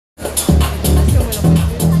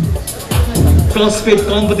CrossFit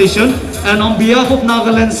competition. And on behalf of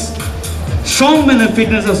Nagaland's Strongman and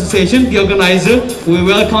Fitness Association, the organizer, we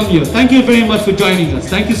welcome you. Thank you very much for joining us.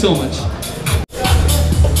 Thank you so much.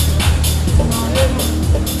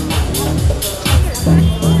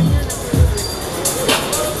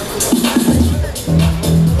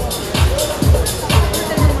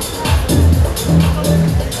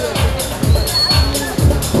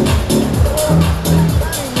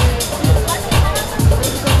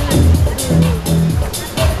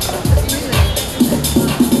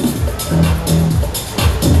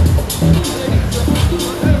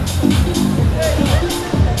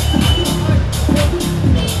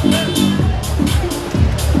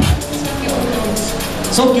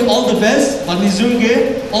 So all the best, but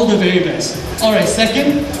all the very best. Alright,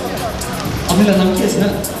 second, आपने नाम क्या है ना?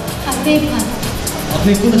 आपने पान.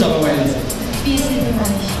 आपने कौन सा जगह वाला है? BSS में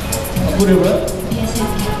वाला. पूरे बड़ा?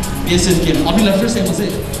 BSS के. आपने लफ्टर से मसे?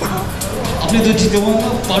 आपने तो जीते हुआ ना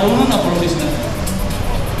पढ़ोना ना पढ़ो इसमें.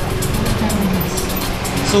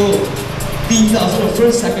 So तीन था सर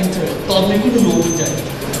first, second, third. तो आपने कौन सा लोग जाए?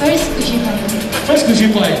 First खुशी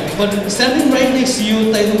पाए. But standing right next to you,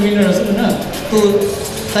 ताई तो winner है ना? तो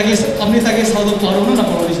ताकि अपने ताकि साउथ पढ़ोना ना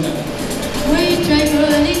पढ़ो इसमें. वही try करो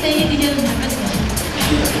नहीं ताकि दिक्कत nervous है.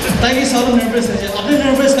 ताकि साउथ nervous है. अपने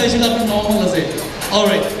nervous का इसलिए अपने normal है.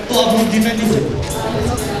 Alright, तो आपने defending से.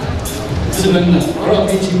 Defending ना. और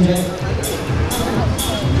आपने team जाए.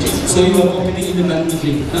 So you are competing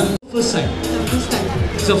independently, huh? First time. First time.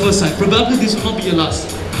 So first time. Probably this will not be your last.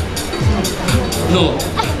 No.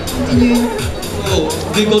 Continue. Oh,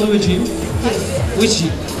 do you go to a gym? Yes. Which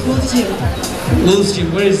gym? Wolf gym. Wolves gym.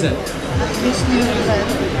 Where is that? Yes, near that.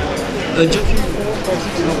 Gym.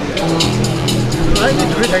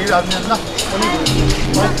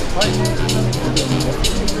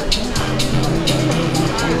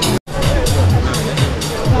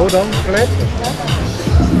 Go down, plate.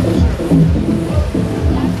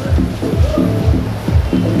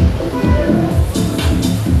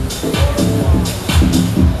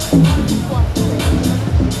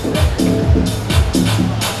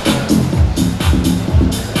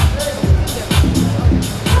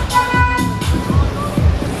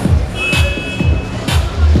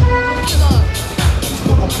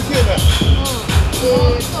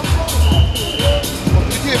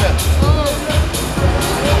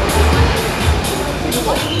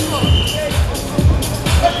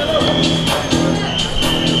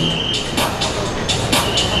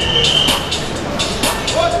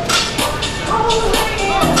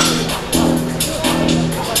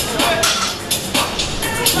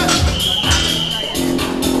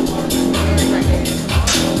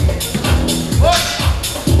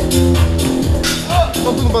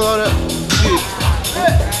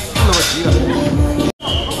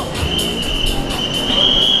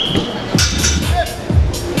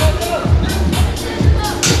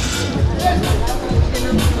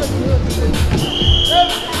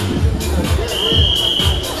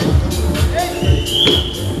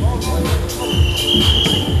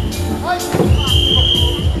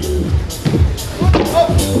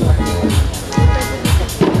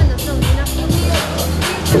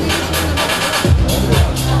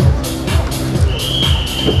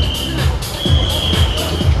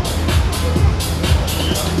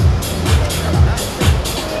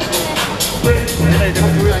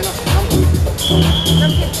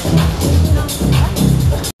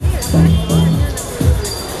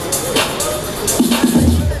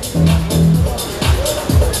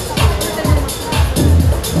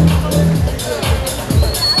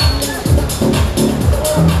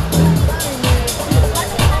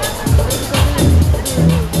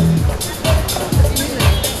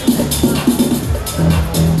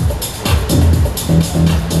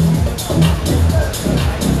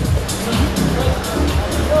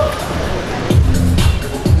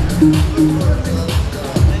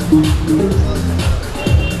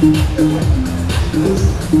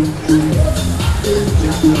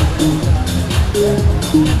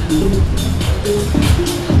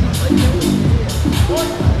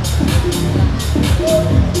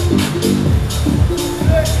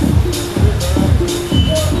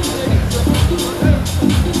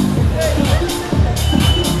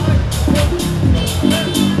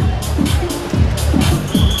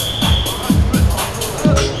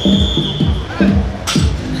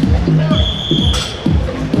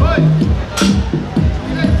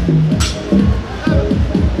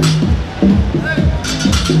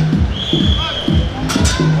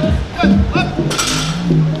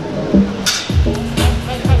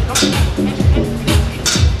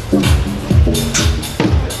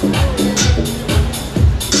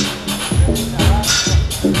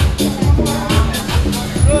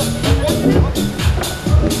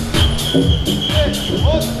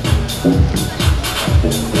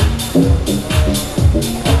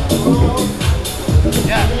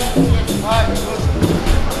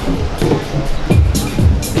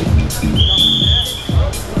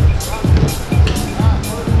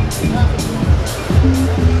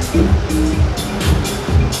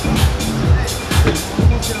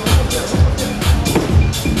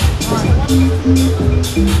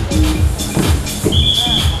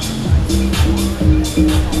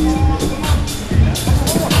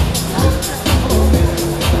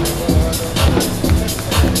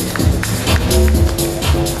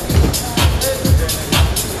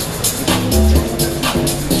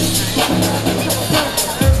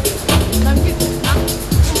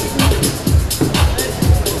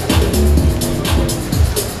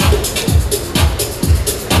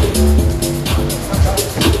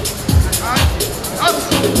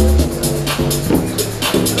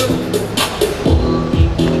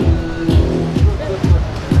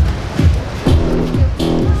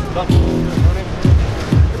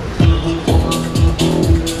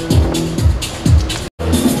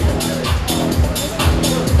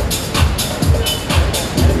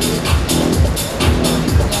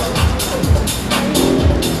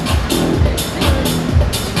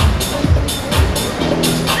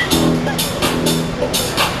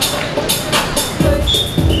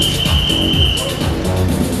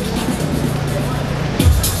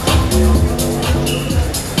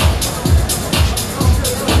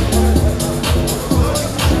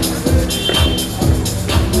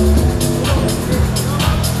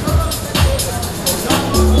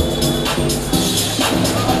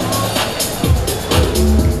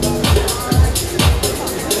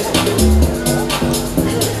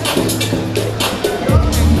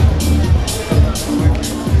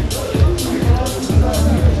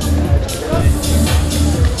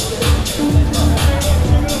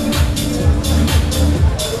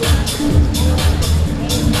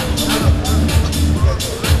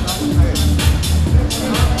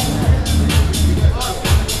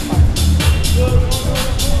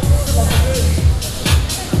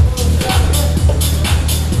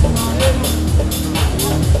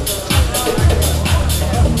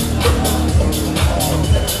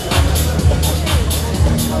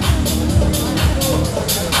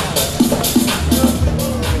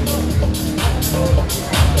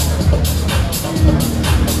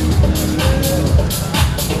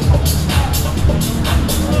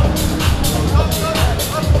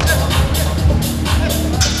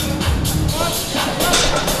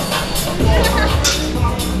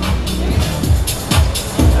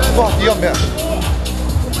 要不要？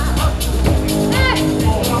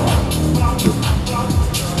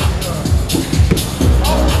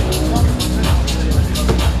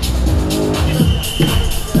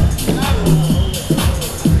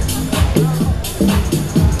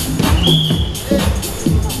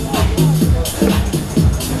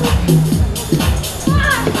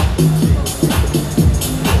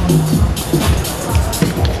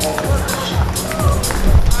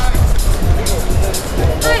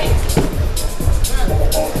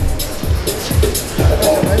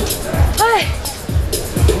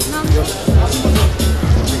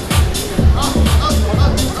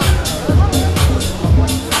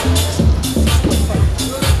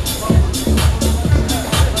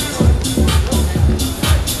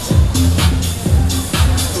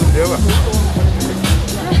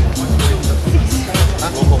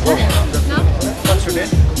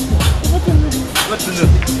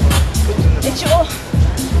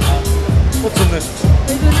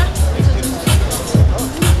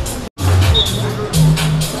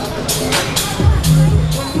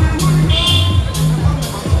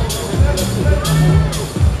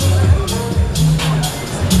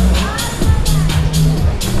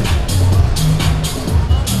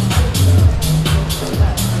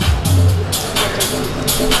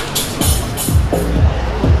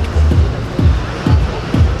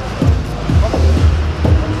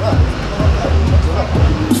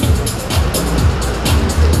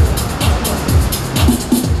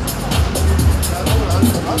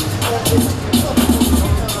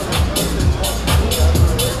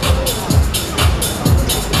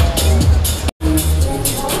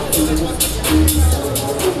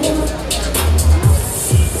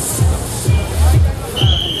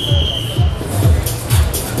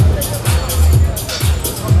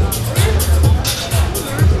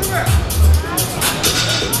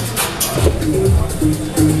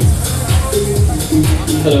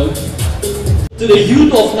 Hello. To the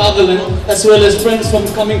youth of Nagaland, as well as friends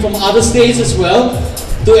coming from other states as well,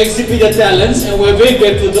 to exhibit their talents, and we're very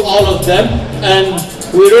grateful to all of them. And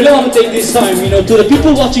we really want to take this time, to the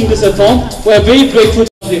people watching this at home, we're very grateful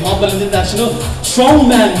to the Hornbill International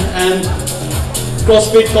Strongman and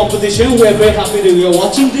CrossFit competition. We're very happy that you are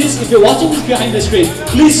watching this. If you're watching this behind the screen,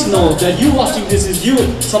 please know that you watching this is you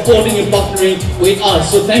supporting and partnering with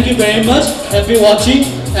us. So thank you very much. Happy watching,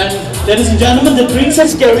 and Ladies and gentlemen, the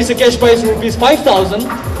princess carries a cash prize rupees 5,000,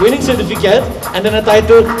 winning certificate, and then a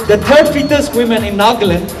title, the third fittest woman in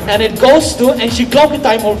Nagaland, and it goes to, and she clocked a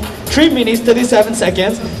time of 3 minutes 37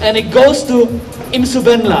 seconds, and it goes to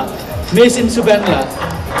Imsubenla, Miss Imsubenla,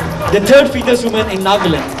 the third fittest woman in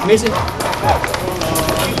Nagaland, Miss.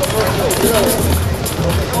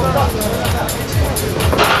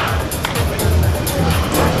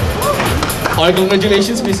 Alright,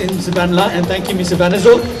 congratulations, Miss Imsubenla, and thank you, Miss Imsubenla.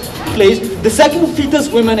 So, please, the second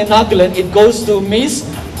fittest woman in Nagaland, it goes to Miss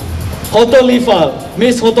Hotolifal.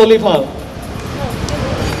 Miss Hotolifal.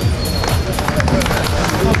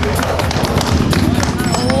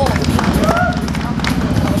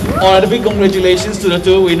 Alright, a big congratulations to the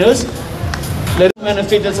two winners. Women and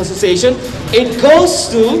Fitness Association. It goes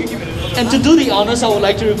to, and to do the honors, I would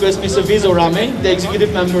like to request Mr. Vizo Rame, the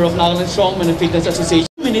executive member of Nagaland Strongman and Fitness Association.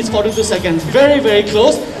 2 minutes 42 seconds, very, very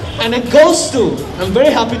close. And it goes to, I'm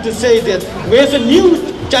very happy to say that we have a new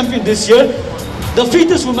champion this year, the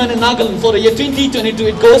fittest woman in Nagaland for the year 2022.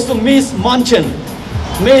 It goes to Miss Manchen.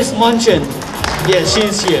 Miss Manchen. Yes, she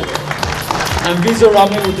is here. And Vizo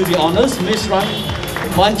Rame will do the honors. Miss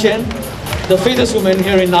Manchen, the fittest woman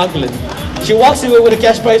here in Nagaland. She walks away with a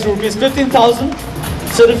cash prize of rupees 15,000,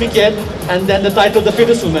 certificate, and then the title, the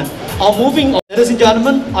fittest woman. Moving on, ladies and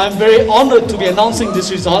gentlemen, I'm very honored to be announcing this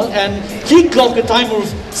result, and he clocked a time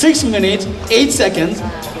of 6 minutes 8 seconds.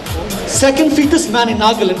 Second fittest man in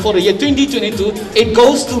Nagaland for the year 2022. It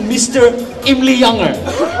goes to Mr. Imli Younger.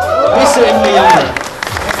 Mr. Imli Younger.